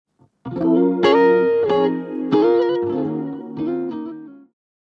Hey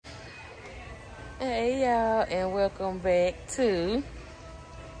y'all, and welcome back to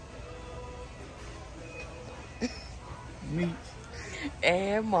Meech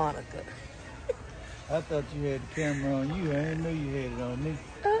and Monica. I thought you had the camera on you. I didn't know you had it on me.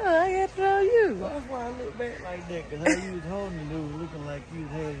 I had it on you. Well, that's why I look back like that, because how you was holding it, it was looking like you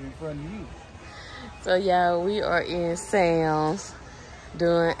had it in front of you. So y'all, we are in Sam's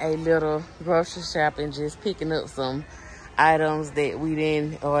doing a little grocery shopping, just picking up some items that we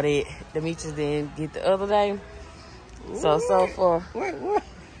didn't, or that the Meeches didn't get the other day. So far.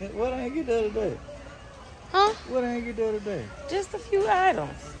 What I ain't get the other day? Huh? What I ain't get the other day? Just a few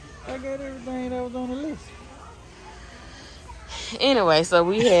items. I got everything that was on the list. Anyway, so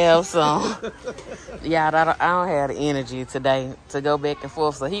we have some. Y'all, I don't have the energy today to go back and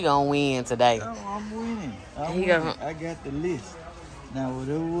forth, so he gonna win today. No, I'm winning. I got the list. Now,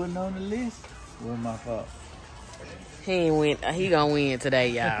 whatever wasn't on the list was my fault. He gonna win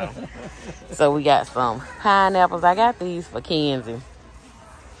today, y'all. So we got some pineapples. I got these for Kenzie.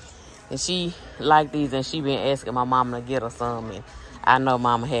 And she liked these, and she been asking my mama to get her some. And I know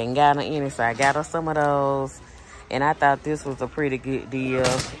mama hadn't gotten any, so I got her some of those. And I thought this was a pretty good deal.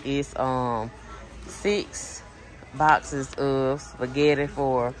 It's 6 boxes of spaghetti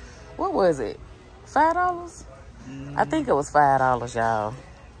for, what was it? $5? I think it was $5, y'all.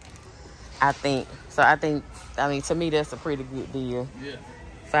 I think. So I mean, to me, that's a pretty good deal. Yeah.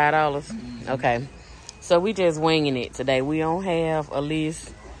 $5? Okay. So we just winging it today. We don't have a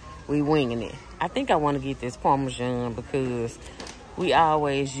list. We winging it. I think I want to get this Parmesan because we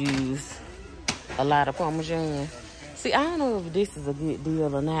always use a lot of Parmesan. See, I don't know if this is a good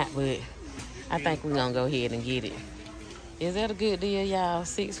deal or not, but I think we're going to go ahead and get it. Is that a good deal, y'all?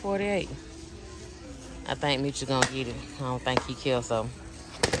 $6.48. I think Mitch is going to get it. I don't think he cares, so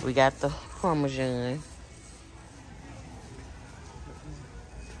we got the Parmesan.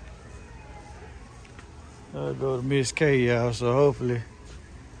 I'll go to Miss K, y'all, so hopefully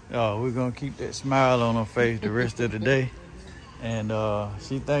we're going to keep that smile on her face the rest of the day. And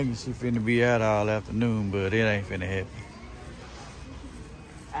she thinks she finna be out all afternoon, but it ain't finna happen.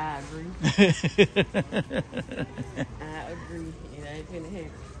 I agree. I agree. It ain't finna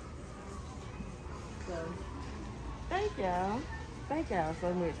happen. So, thank y'all. Thank y'all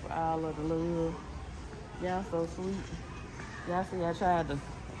so much for all of the love. Y'all so sweet. Y'all see I tried to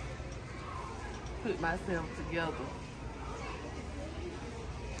put myself together.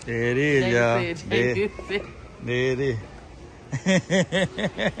 There it is, y'all. There it is.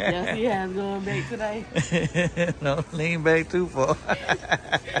 Y'all see how it's going back today? Don't lean back too far.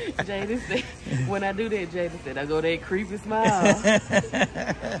 Jada said, when I do that, Jada said, I go that creepy smile.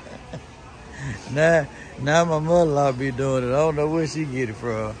 Now my mother-in-law be doing it. I don't know where she get it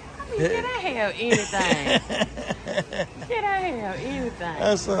from. I mean, can I have anything? Can I have anything?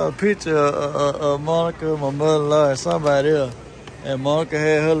 I saw a picture of Monica, my mother-in-law, and somebody else. And Monica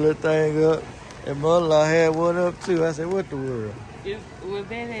had her little thing up. And mother-in-law had one up too. I said, what the world? Was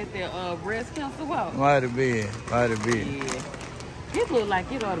that at the breast cancer walk? Might have been. Yeah. This look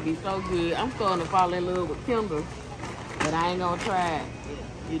like it ought to be so good. I'm starting to fall in love with Kindle, but I ain't gonna try it.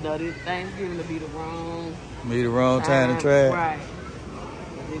 You know, this Thanksgiving to be the wrong time to try it. Right.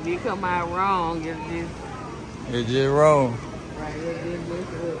 If it come out wrong, it's just wrong. Right, it's just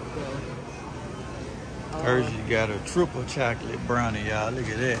messed up. So. Hershey got a triple chocolate brownie, y'all. Look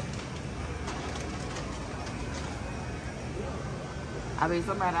at that. I mean,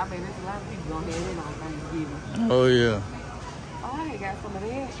 there's a lot of people gonna have it on Thanksgiving. Oh, yeah. Oh, they got some of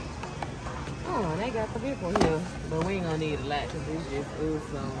that. Oh, they got the big one here. But we ain't gonna need a lot because it's just us.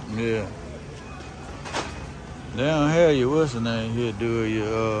 Yeah. They don't have your, what's the name here, do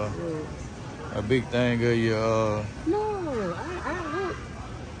your, a big thing of your, No, I look.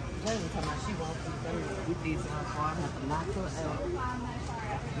 Jane talking about she wants to get these on for I have to knock her out.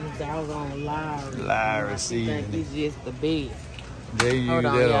 This doggone Lyra. She think it's just the best. Hold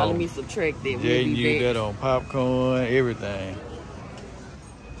on, y'all. Let me subtract that. They use that on popcorn, everything.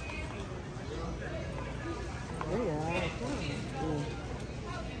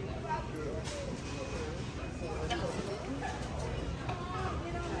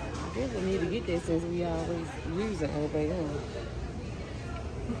 I guess we need to get that since we always use it over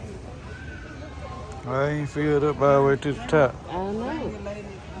I ain't filled up all the way to the top. I know.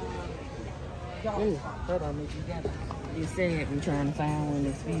 Hold on, you got it. You said we trying to find one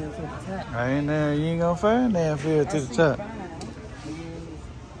that's filled to the top. I ain't there. You ain't gonna find that filled to the top.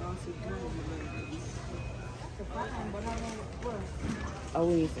 Oh,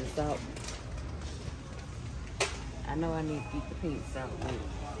 we need some salt. I know I need to keep the pink salt with it.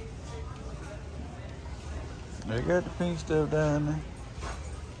 They got the pink stuff down there.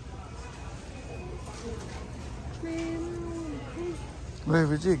 Wait,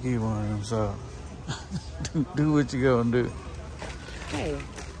 but you get one of them, so do what you gonna do. Hey.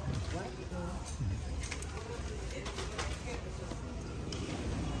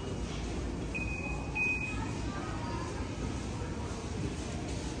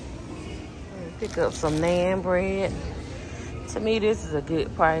 Pick up some naan bread. To me, this is a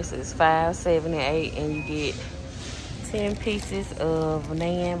good price. It's $5.78, and you get 10 pieces of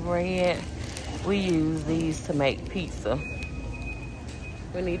naan bread. We use these to make pizza.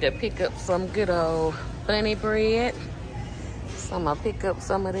 We need to pick up some good old bunny bread. So I'm gonna pick up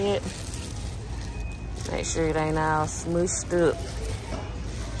some of that. Make sure it ain't all smushed up.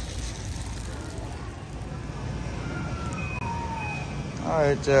 All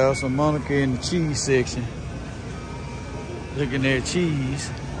right, y'all, so Monica in the cheese section. Looking at cheese.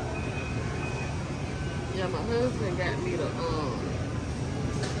 Yeah, my husband got me the,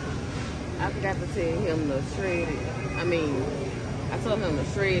 I forgot to tell him the shredded, I told him the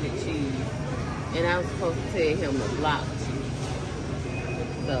shredded cheese, and I was supposed to tell him the block cheese.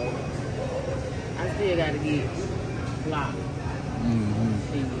 So, I still got to get block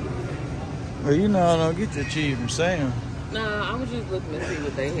cheese. Well, you know I don't get your cheese from Sam. Nah, I was just looking to see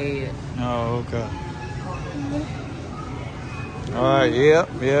what they had. Oh, okay. All right, yep,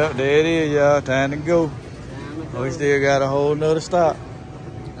 there it is, y'all. Time to go. We still got a whole nother stop.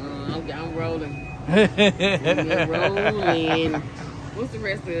 I'm rolling. I'm rolling. What's the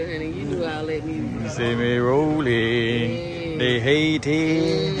rest of it, honey? You knew I'll let me. You see me rolling. They hate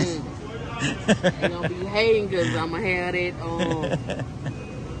it. Ain't gonna be hating because I'm gonna have that.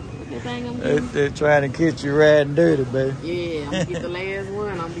 What thing I'm doing? They're trying to catch you riding dirty, baby. Yeah, I'm gonna get the last one.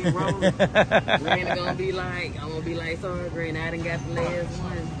 I'm gonna be rolling. Granny gonna be like, I'm gonna be like, sorry, Granny, I done got the last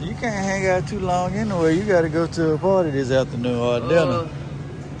one. You can't hang out too long anyway. You got to go to a party this afternoon or dinner.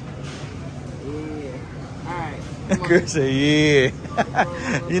 Yeah. All right. Girl say, yeah.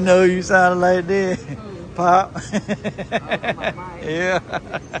 You know you sounded like that. Pop. Yeah.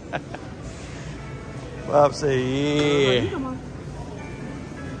 Pop say, yeah.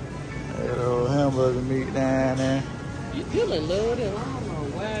 That old hamburger meat down there. You really love them. I don't know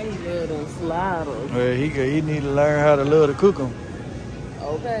why he love them sliders. Well, he need to learn how to love to cook them.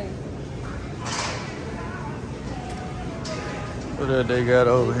 Okay. What else they got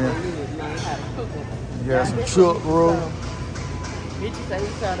over here? You got some chuck roll. Did you say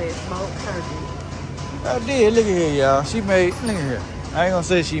you saw that smoked turkey? I did. Look at here, y'all. She made. Look at here. I ain't gonna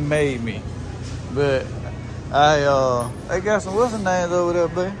say she made me, but they got some what's the names over there,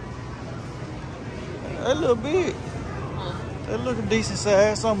 babe? They look big. They look a decent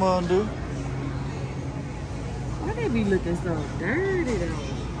size. Some of them do. Why they be looking so dirty though?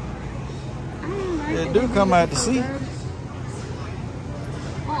 I don't like They do come out to sea.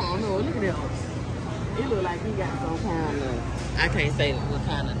 Oh no, look at that. It look like he got some kind of, I can't say what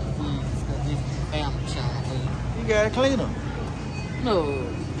kind of disease because this family show. You gotta clean them. No.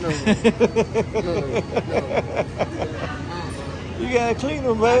 You gotta clean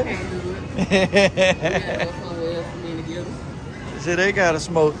them, I baby. can't do it. We gotta go somewhere else for me to get them. See, they got a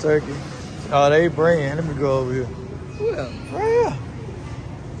smoked turkey. Oh, they brand. Let me go over here. Well, Right here.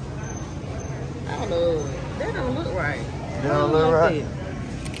 I don't know. That don't look right. They don't look right.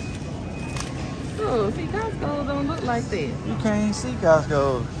 Oh, see, Costco don't look like that. You can't see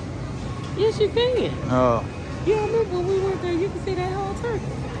Costco. Yes, you can. Oh. You remember when we went there, you can see that whole turkey.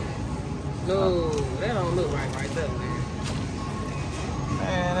 No, that don't look right there, man.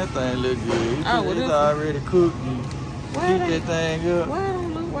 Man, that thing look good. Well, It's already cooked. You Why heat it that thing up. Why it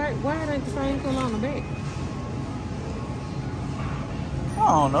don't look right? Why it ain't the same color on the back? I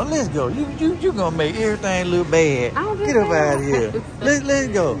don't know. Let's go. You gonna make everything look bad. Get up out of here. Let's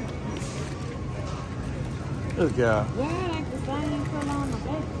go. Look, y'all. Why it ain't the same color on the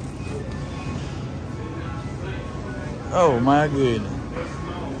back? Oh my goodness.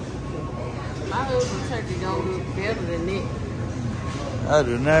 My husband's turkey gonna look better than that. I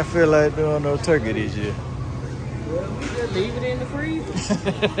do not feel like doing no turkey this year. Well, we just leave it in the freezer.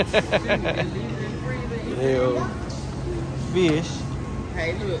 Hell, fish.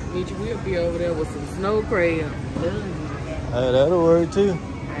 Hey, look, Meech, we'll be over there with some snow crab. Hey, that'll work too.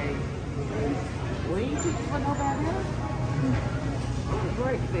 Hey, we ain't cooking for nobody else. What a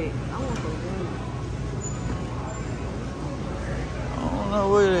great fish. I want some green. I don't know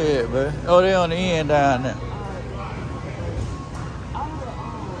where they at, man. Oh, they on the end down there.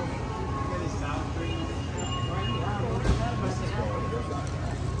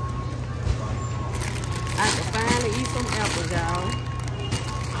 I can finally eat some apples, y'all.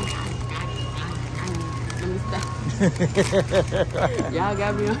 Let me stop. Y'all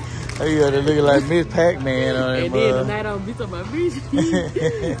got me on. Oh, you got to look like Miss Pac-Man on it, And then tonight I'll be talking about Meech. Meech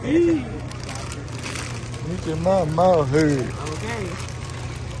and my mouth hurt. Okay.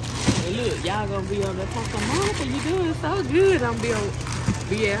 And look, y'all gonna be on the talking, Monica, you doing so good. I'm be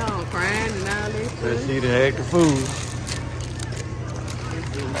at home crying and all that stuff. Let's see the active food.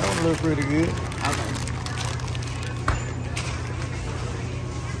 That one look pretty good.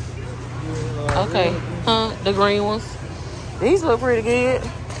 Okay. Okay. Huh? The green ones. These look pretty good.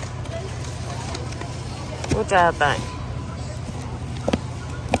 What y'all think?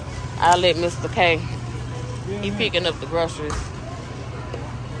 I'll let Mr. K. He picking up the groceries.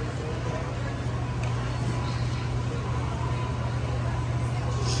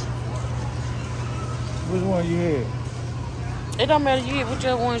 Which one you had? It don't matter. You get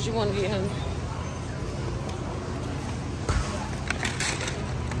whichever ones you want to get, honey.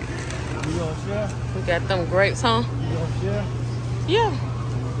 You gonna share? We got them grapes, huh? You gonna share? Yeah.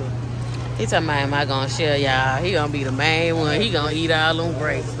 He talking about, am I gonna share, y'all? He gonna be the main one. He gonna eat all them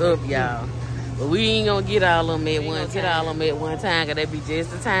grapes up, y'all. But we ain't gonna get all of them at one time, cause that be just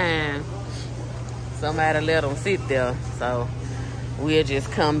the time. Somebody let them sit there. So we'll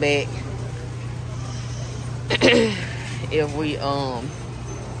just come back if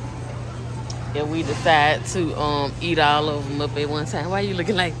we decide to eat all of them up at one time. Why you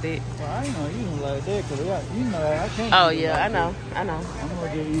looking like that? Well, I ain't gonna eat them like that, cause I can't. Oh yeah, like I know. I'm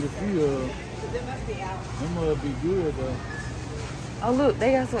gonna just eat a few of them. Them must be good though. Oh look,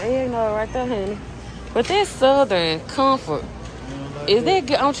 they got some eggnog right there, honey. But that's Southern Comfort. Is that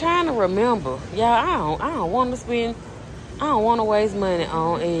good? I'm trying to remember. Yeah, I don't want to spend. I don't want to waste money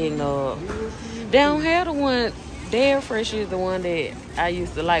on eggnog. They don't have the one. Dairy Fresh is the one that I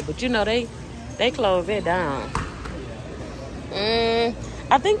used to like, but you know they closed that down.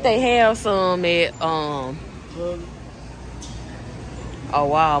 I think they have some at a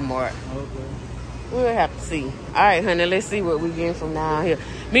Walmart. Okay. We'll have to see. All right, honey, let's see what we getting from down here.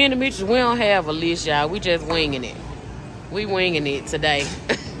 Me and the Mitchells, we don't have a list, y'all. We just winging it. We winging it today.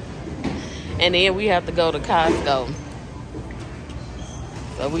 And then we have to go to Costco.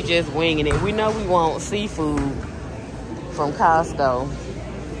 So we just winging it. We know we want seafood from Costco.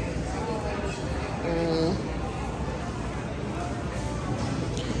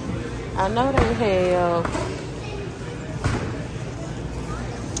 I know they have.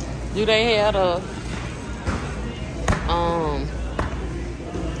 Do they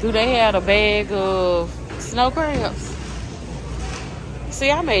have a bag of snow crabs? See,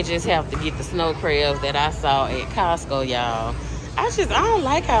 I may just have to get the snow crabs that I saw at Costco, y'all. I don't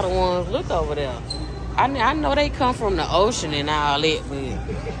like how the ones look over there. I know they come from the ocean and all that, but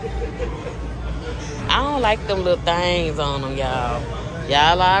I don't like them little things on them, y'all.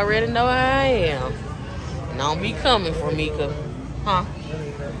 Y'all already know how I am. Don't be coming for me, huh?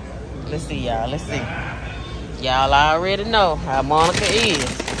 Let's see, y'all. Let's see. Y'all already know how Monica is.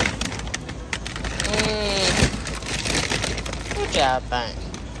 What y'all think?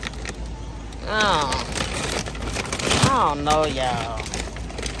 I don't know, y'all.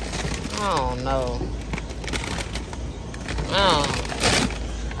 I don't know.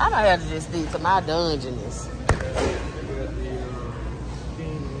 I might have to just stick to my Dungeness.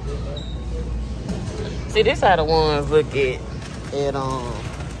 See, this how the ones look at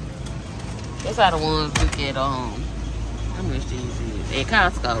that's how the ones look at how much these is at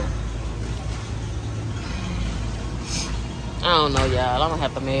Costco. I don't know, y'all. I'm gonna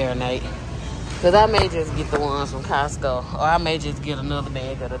have to marinate. Cause I may just get the ones from Costco, or I may just get another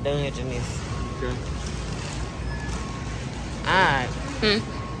bag of the Dungeness. Okay. Alright.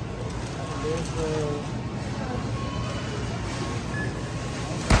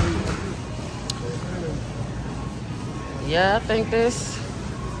 Yeah, I think that's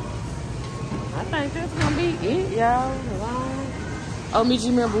gonna be it, y'all. Oh, Meech, you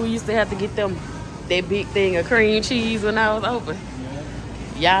remember we used to have to get that big thing of cream cheese when I was open?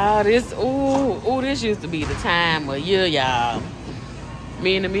 Y'all, this used to be the time of year, y'all.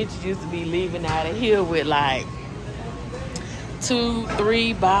 Me and the Mitchells used to be leaving out of here with like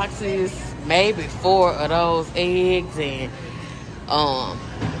 2-3 boxes, maybe 4 of those eggs and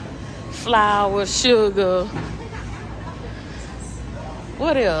flour, sugar.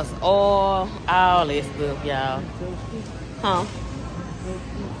 What else? Oil, all that stuff, y'all. Huh?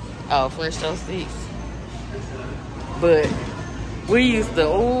 Oh, French toast sticks. But we used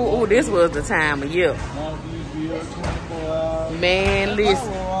to, this was the time of year. Man,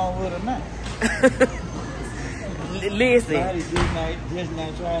 listen. Listen. Just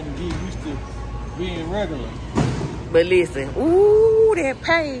not trying to get used to being regular. But listen, that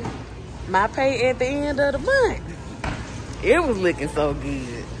pay, my pay at the end of the month. It was looking so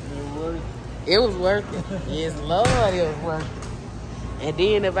good. It was working. Yes, Lord, it was working. And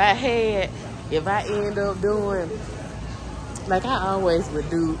then if I end up doing, like I always would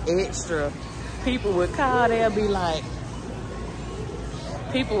do extra, people would call, they'll be like,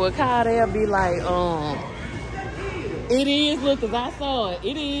 it is, look, cause I saw it.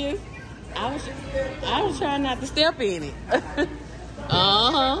 It is. I was trying not to step in it.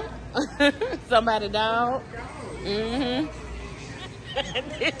 Somebody dog. And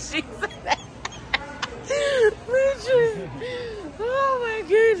then she said,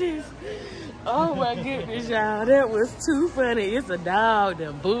 oh my goodness, y'all, that was too funny. It's a dog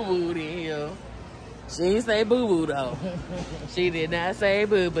that boo-booed in here. She didn't say boo-boo though. She did not say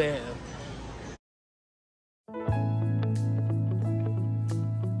boo-boo.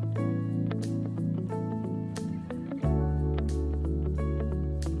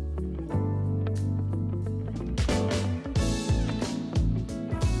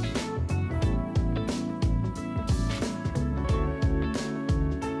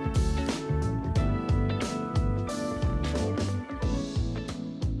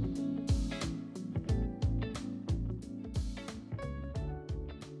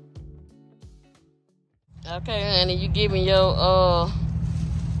 Okay, honey, you giving your haul?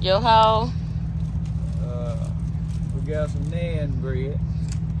 We got some nan bread.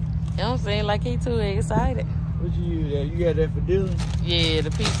 You don't seem like he too excited. What you use that? You got that for Dylan? Yeah,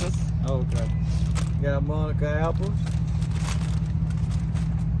 the pieces. Okay. Got Monica apples.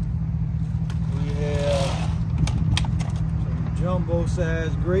 We have some jumbo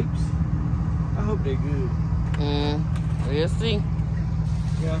sized grapes. I hope they're good. We'll see.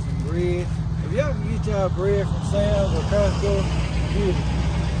 Got some bread. If y'all can get y'all bread from Sam's or Costco, get it.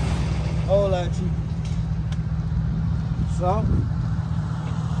 Whole lot cheaper. Salt.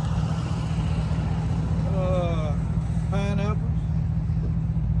 Pineapples.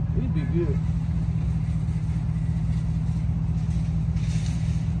 These be good.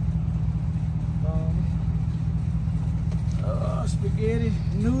 Spaghetti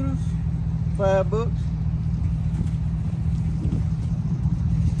noodles, $5.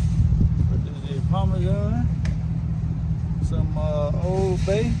 Parmesan, some Old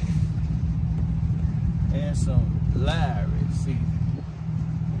Bay, and some Lowry seasoning.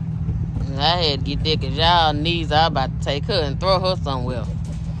 I had to get that because y'all knees are about to take her and throw her somewhere.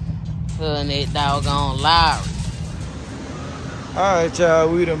 Her and that doggone Lowry. Alright, y'all,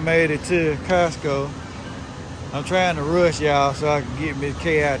 we done made it to Costco. I'm trying to rush y'all so I can get Miss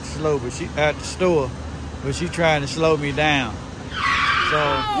K out the store, but she trying to slow me down.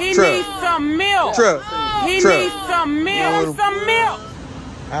 So, he needs some milk. He needs some milk. Some milk.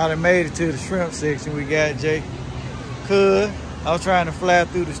 I done made it to the shrimp section. We got Jay. I was trying to fly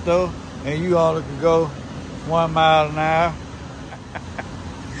through the store, and you only could go 1 mile an hour.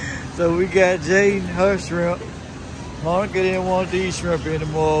 So we got Jay and her shrimp. Monica didn't want these shrimp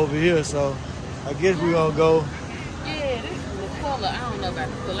anymore over here, so I guess we're gonna go. Yeah, this is the color. I don't know about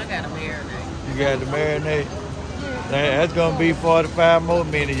the color. I got a marinade. You got the marinade? That's gonna be 45 more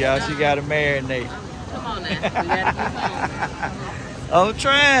minutes, y'all. She got a marinade. Come on now. We gotta get home. I'm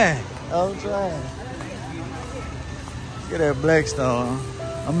trying. Get that Blackstone.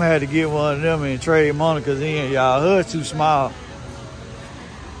 I'm gonna have to get one of them and trade Monica's in, y'all. Her's too small.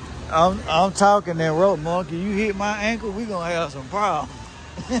 I'm talking that rope, Monkey. You hit my ankle, we gonna have some problems.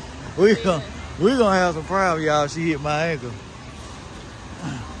 we gonna have some problems, y'all. She hit my ankle.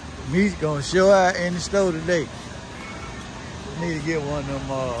 Me's gonna show out in the store today. Need to get one of them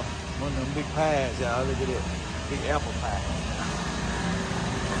big pies, y'all. Look at that big apple pie.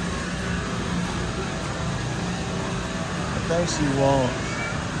 I think she wants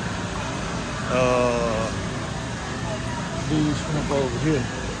these shrimp over here.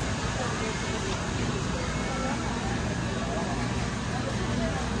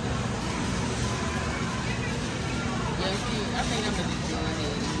 I think I'm gonna just go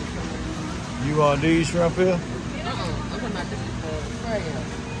ahead. You want these shrimp here? I'm talking about this crab.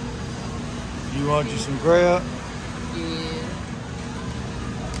 You want you some crab? Yeah.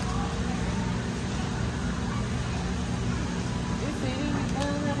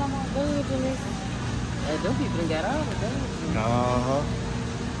 Them people done got all of those. Uh-huh.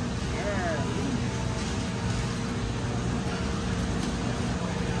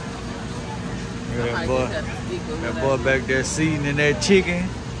 Look at that boy back there seasoning that chicken.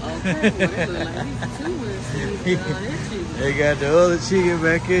 They got the other chicken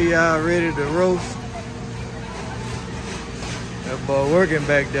back here, y'all, ready to roast. That boy working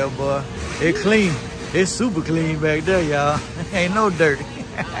back there, boy. It clean. It's super clean back there, y'all. Ain't no dirt.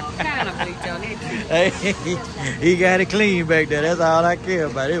 Kind of Hey, he got it clean back there. That's all I care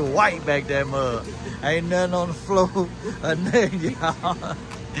about. It's white back there, mud. Ain't nothing on the floor or nothing, y'all.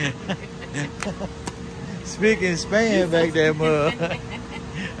 Speaking span back there, mud.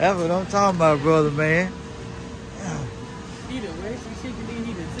 That's what I'm talking about, brother, man. He done raised some chicken, then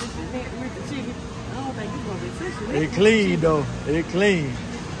he done touched his hand with the chicken. I don't think he's gonna be touching it. It clean, though. It clean.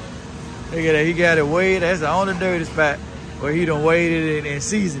 Look at that. He got it weighed. That's the only dirty spot where he done weighed it and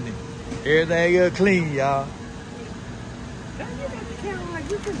seasoned it. Everything else clean, y'all. Don't you got the camera like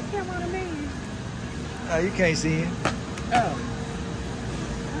you put the camera on the man? Oh, you can't see him. Oh.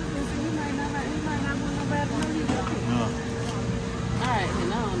 He might not want nobody to know he's okay. No. Alright, then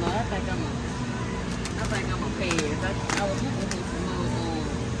I don't know. I think I'm a pass. I was looking for some more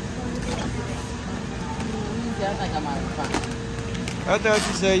I think I might be fine. I thought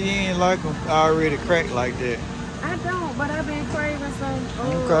you said you ain't like them already cracked like that. I don't, but I've been craving some.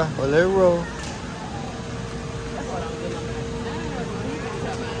 Okay, well, let it roll. That's what I'm doing.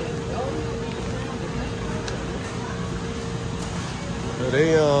 So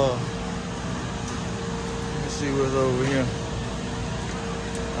they, let's see what's over here.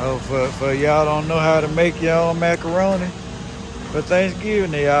 Oh, for y'all don't know how to make your own macaroni. For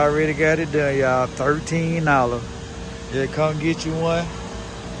Thanksgiving, they already got it done, y'all. $13. They come get you one,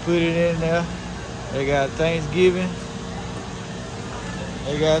 put it in there. They got Thanksgiving.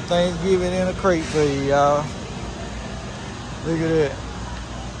 They got Thanksgiving in a crate for you, y'all. Look at that.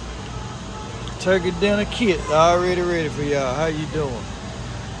 Turkey dinner kit already ready for y'all. How you doing?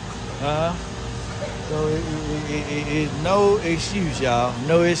 So it's no excuse, y'all.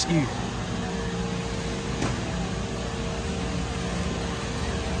 No excuse.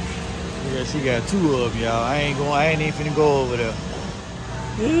 Yeah, she got two of them, y'all. I ain't even finna go over there.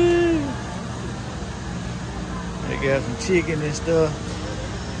 They got some chicken and stuff.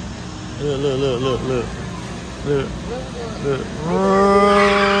 Look.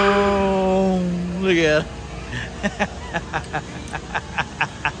 Look at her.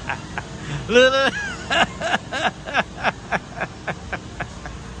 Look.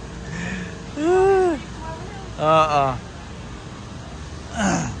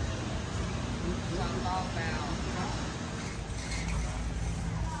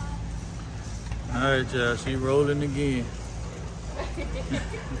 All right, y'all. She rolling again.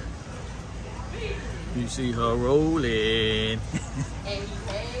 You see her rolling.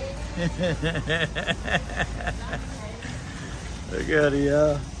 Look at it,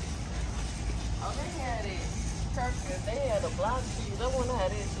 y'all. Oh, they had it. Turkey. They had a block cheese. I wonder how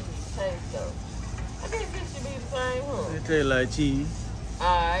this should taste though. I think this should be the same, huh? It taste like cheese.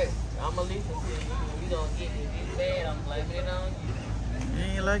 Alright, I'ma listen to you. We gonna get it. If it's bad, I'm blaming it on you. It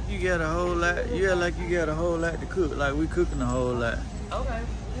ain't like you got a whole lot. You got like you got a whole lot to cook. Like we cooking a whole lot. Okay.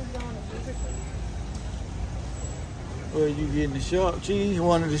 Just going to Well, you getting the sharp cheese?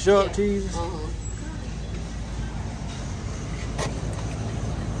 One of the sharp cheeses?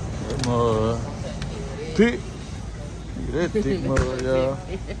 That mud. Thick. Look at that thick mud, y'all.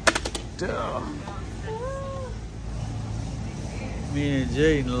 Me and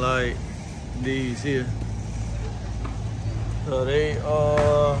Jaden like these here. So they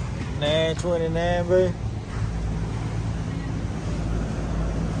are $9.29, babe.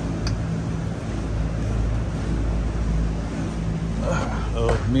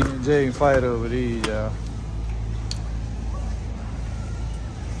 Oh, me and Jaden fight over these, y'all.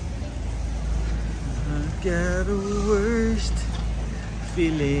 I got the worst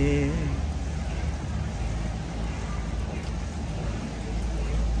feeling.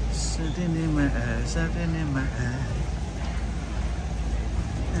 Something in my eye, something in my eye.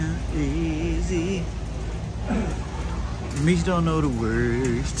 Easy. Meech don't know the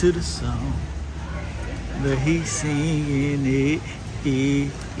words to the song, but he's singing it.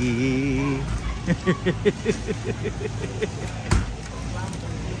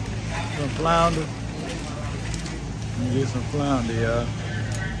 Some flounder. Let me get some flounder, y'all.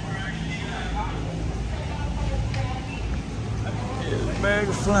 Here's a bag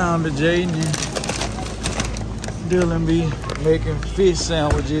of flounder, Jaden. Dylan be making fish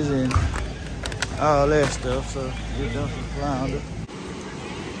sandwiches and all that stuff, so get them some flounder.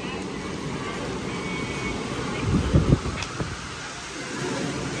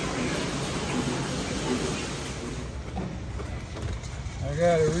 I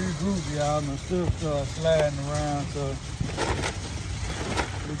gotta regroup, y'all. My stuff started sliding around, so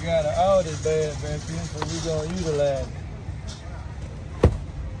we got an audit bag back here, so we gonna utilize it.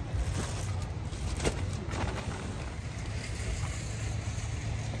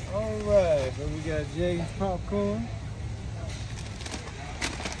 Alright, so we got Jay's popcorn.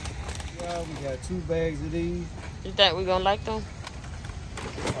 y'all. We got 2 bags of these. You think we gonna like them?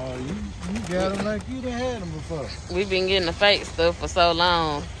 Oh, you got them like you done had them before. We've been getting the fake stuff for so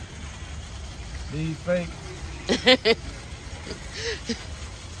long. These fake.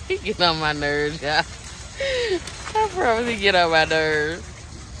 He get on my nerves, y'all. I promise he get on my nerves.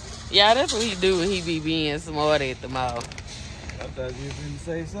 Yeah, that's what he do when he be being smart at the mouth. I thought you was finna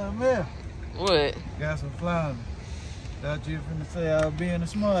say something else. What? Got some flounders. Thought you was finna say I was being a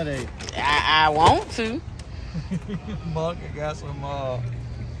smart ass. I want to. Monica got some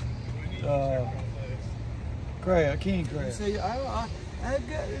crab, king crab. See, I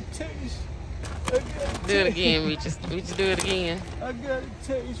got a taste. Do it again, Meech. Meech, do it again. I got a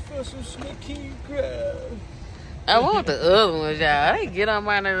taste for some king crab. I want the other ones, y'all. They get on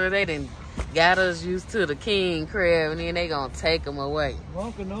my nerves. They done got us used to the king crab, and then they gonna take them away.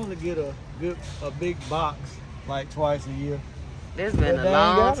 One can only get a big box like twice a year. This been a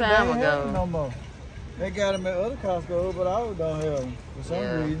long time ago. No more. They got them at other Costco, but I don't have them for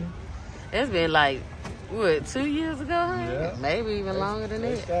some reason. It's been like, what, 2 years ago, huh? Yeah. Maybe even longer than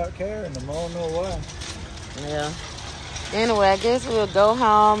that. They stopped carrying them. I don't know why. Yeah. Anyway, I guess we'll go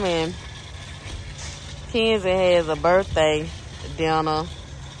home, and Kenzie has a birthday dinner.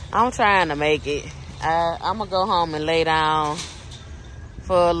 I'm trying to make it. I'm going to go home and lay down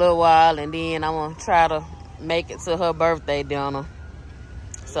for a little while, and then I'm going to try to make it to her birthday dinner.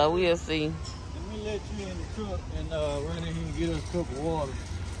 So we'll see. Let me let you in the truck and run in here and get us a cup of water.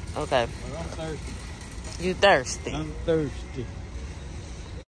 Okay. But I'm thirsty. You thirsty? I'm thirsty.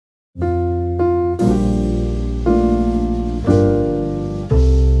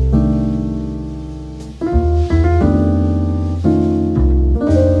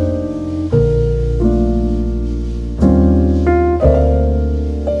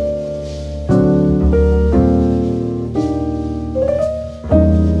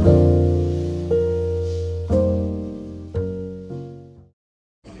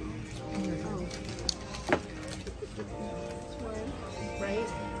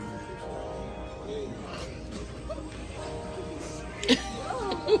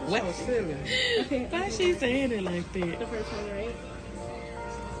 What? Okay. Why she saying it like that? The first one, right?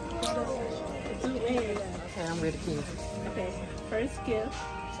 Okay, I'm ready, Kenzie. Okay, first gift,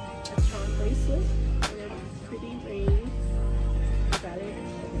 a charm bracelet and a pretty ring. You got it?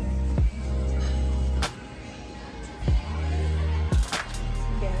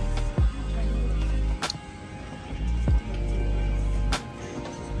 Yes.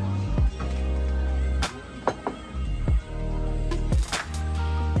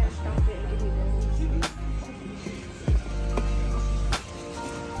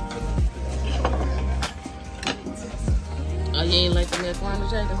 Oh, you ain't like the macaroni,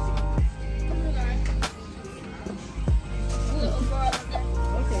 Jada?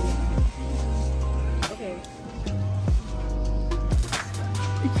 Okay.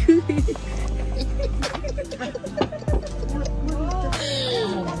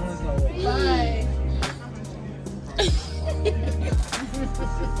 Bye.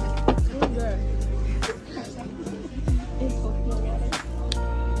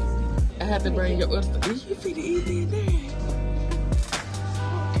 I had to bring your oyster. You finna eat that there?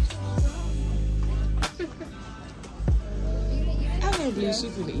 I can't believe she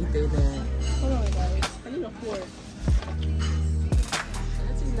finna eat that there. Hold on, guys. I need a fork.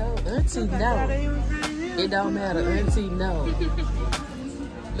 Auntie, no. It don't matter. Auntie, no.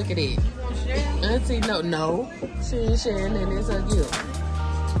 Look at it. Auntie, no. No. She ain't sharing that. It's her gift.